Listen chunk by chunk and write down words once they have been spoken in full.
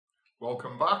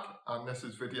Welcome back, and this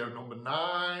is video number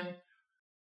 9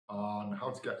 on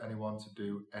how to get anyone to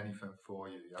do anything for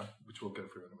you, which we'll go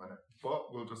through in a minute.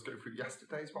 But we'll just go through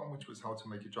yesterday's one, which was how to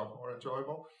make your job more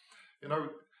enjoyable. You know,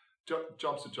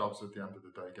 jobs are jobs at the end of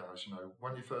the day, guys. You know,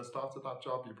 when you first started that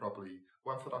job, you probably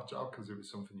went for that job because it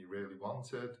was something you really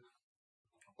wanted,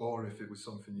 or if it was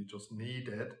something you just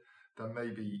needed, then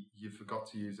maybe you forgot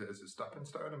to use it as a stepping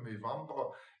stone and move on.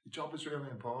 But your job is really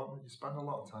important. You spend a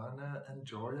lot of time there,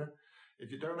 enjoy it.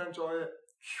 If you don't enjoy it,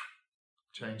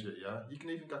 change it, You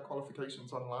can even get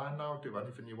qualifications online now, do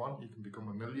anything you want. You can become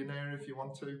a millionaire if you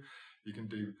want to. You can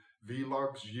do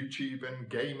vlogs, YouTubing,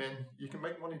 gaming. You can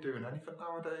make money doing anything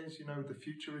nowadays. You know, the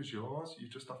future is yours. You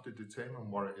just have to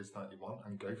determine what it is that you want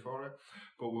and go for it.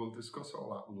 But we'll discuss all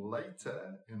that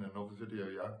later in another video,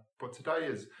 But today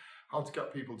is how to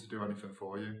get people to do anything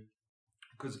for you.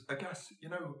 Because I guess, you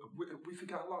know, we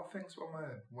forget a lot of things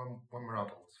when we're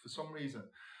adults. For some reason,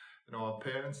 you know, our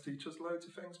parents teach us loads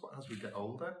of things, but as we get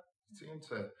older, we seem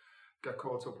to get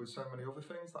caught up with so many other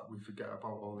things that we forget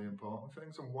about all the important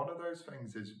things. And one of those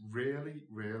things is really,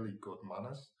 really good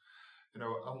manners. You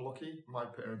know, I'm lucky my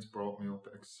parents brought me up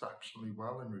exceptionally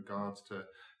well in regards to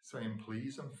saying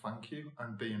please and thank you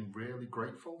and being really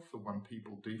grateful for when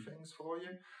people do things for you.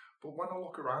 But when I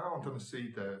look around and I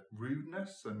see the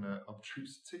rudeness and the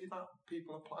obtusity that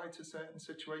people apply to certain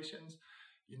situations,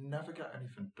 you never get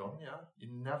anything done, You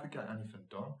never get anything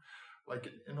done. Like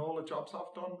in all the jobs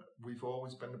I've done, we've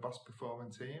always been the best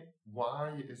performing team.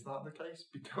 Why is that the case?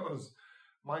 Because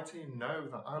my team know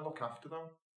that I look after them.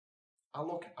 I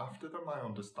look after them, I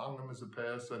understand them as a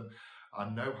person, I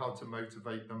know how to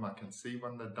motivate them, I can see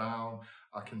when they're down,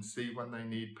 I can see when they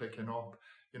need picking up,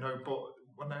 you know, but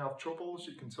when they have troubles,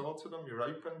 you can talk to them, you're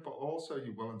open, but also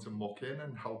you're willing to muck in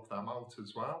and help them out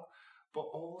as well. But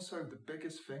also the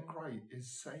biggest thing, right,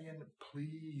 is saying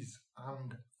please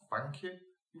and thank you.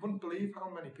 You wouldn't believe how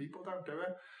many people don't do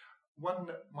it. When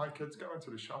my kids go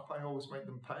into the shop, I always make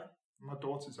them pay. My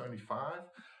daughter's only 5,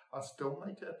 I still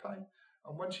make her pay.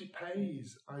 And when she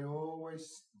pays, I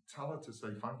always tell her to say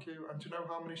thank you. And do you know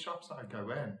how many shops I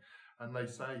go in and they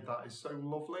say that is so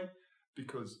lovely,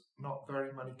 because not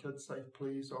very many kids say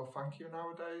please or thank you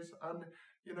nowadays. And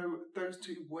you know, those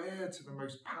 2 words are the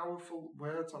most powerful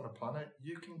words on the planet.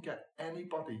 You can get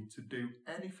anybody to do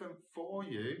anything for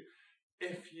you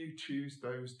if you choose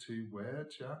those 2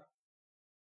 words,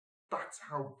 That's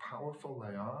how powerful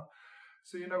they are.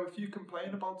 So, you know, if you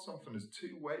complain about something, there's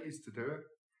 2 ways to do it.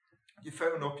 You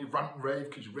phone up, you rant and rave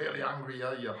because you're really angry,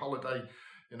 your holiday,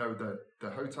 you know, the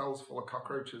hotel's full of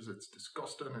cockroaches, it's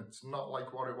disgusting, it's not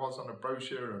like what it was on a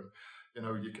brochure, and, you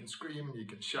know, you can scream, you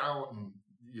can shout, and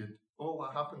all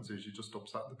that happens is you just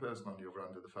upset the person on the other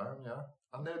end of the phone,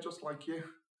 and they're just like you.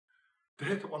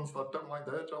 They're the ones that don't like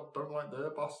their job, don't like their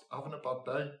boss, having a bad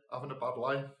day, having a bad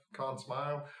life, can't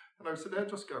smile, you know, so they're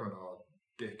just going, oh,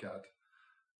 dickhead,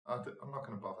 I'm not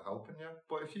going to bother helping you.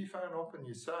 But if you phone up and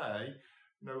you say,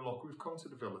 no, look, we've come to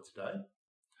the villa today.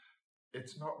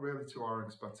 It's not really to our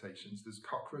expectations. There's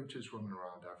cockroaches running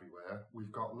around everywhere.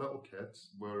 We've got little kids.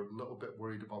 We're a little bit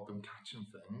worried about them catching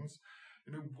things.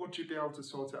 You know, would you be able to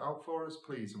sort it out for us,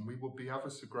 please? And we will be ever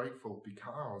so grateful,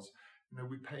 because, you know,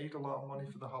 we paid a lot of money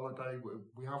for the holiday.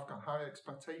 We have got high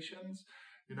expectations,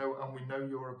 you know, and we know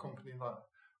you're a company that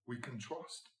we can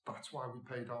trust. That's why we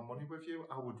paid our money with you.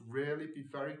 I would really be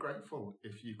very grateful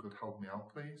if you could help me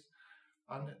out, please.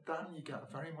 And then you get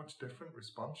a very much different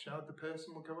response, The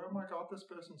person will go, oh my God, this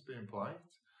person's being polite.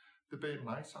 They're being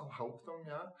nice, I'll help them,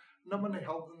 And then when they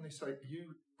help them, they say,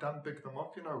 you then big them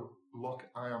up, you know, look,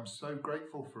 I am so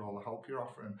grateful for all the help you're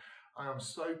offering. I am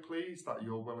so pleased that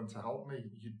you're willing to help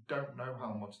me. You don't know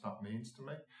how much that means to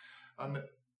me. And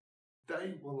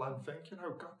they will then think, you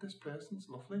know, God, this person's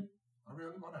lovely. I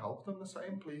really want to help them. The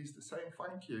same please, the same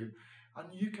thank you. And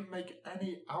you can make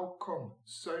any outcome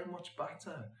so much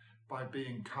better by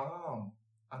being calm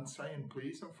and saying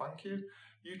please and thank you.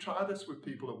 You try this with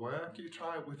people at work, you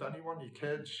try it with anyone, your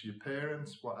kids, your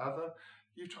parents, whatever.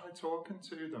 You try talking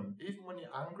to them, even when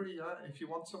you're angry, If you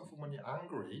want something when you're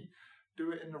angry,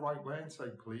 do it in the right way and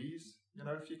say please. You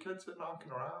know, if your kids are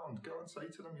knocking around, go and say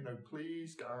to them, you know,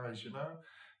 please guys, you know,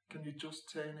 can you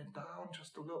just turn it down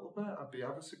just a little bit? I'd be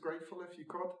ever so grateful if you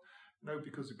could, you know,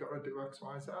 because we've got to do X,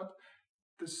 Y, Z.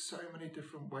 There's so many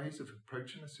different ways of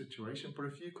approaching a situation, but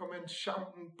if you come in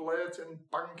shouting, blurting,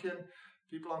 banking,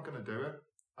 people aren't going to do it.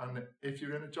 And if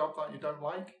you're in a job that you don't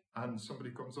like and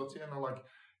somebody comes up to you and they're like,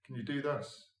 can you do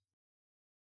this?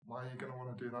 Why are you going to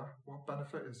want to do that? What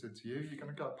benefit is it to you? You're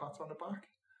going to get a pat on the back?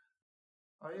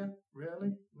 Are you?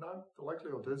 Really? No. The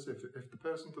likelihood is if the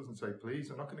person doesn't say please,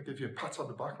 they're not going to give you a pat on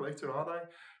the back later, are they?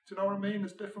 Do you know what I mean?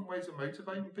 There's different ways of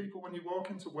motivating people. When you walk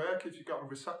into work, if you've got a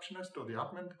receptionist or the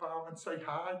admin department, say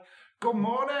hi. Good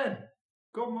morning.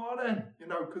 Good morning. You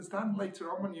know, because then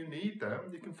later on when you need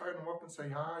them, you can phone them up and say,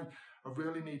 hi, I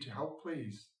really need your help,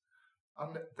 please.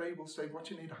 And they will say, what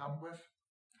do you need a hand with?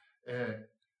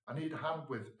 I need a hand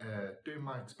with doing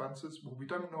my expenses. Well, we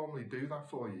don't normally do that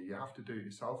for you. You have to do it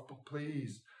yourself. But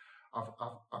please, I've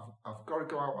got to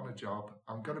go out on a job.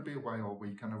 I'm going to be away all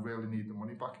week and I really need the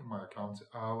money back in my account.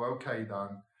 Oh, okay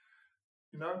then.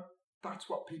 You know, that's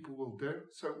what people will do.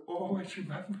 So always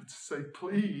remember to say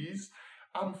please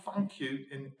and thank you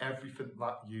in everything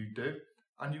that you do.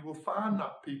 And you will find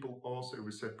that people also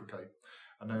reciprocate.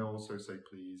 And they also say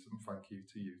please and thank you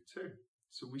to you too.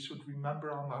 So we should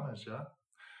remember our manners, yeah?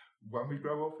 When we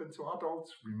grow up into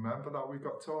adults, remember that we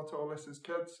got taught all this as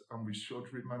kids and we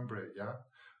should remember it, yeah?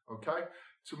 Okay?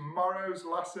 Tomorrow's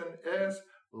lesson is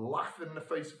laugh in the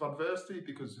face of adversity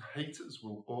because haters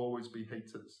will always be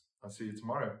haters. I'll see you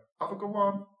tomorrow. Have a good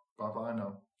one. Bye-bye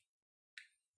now.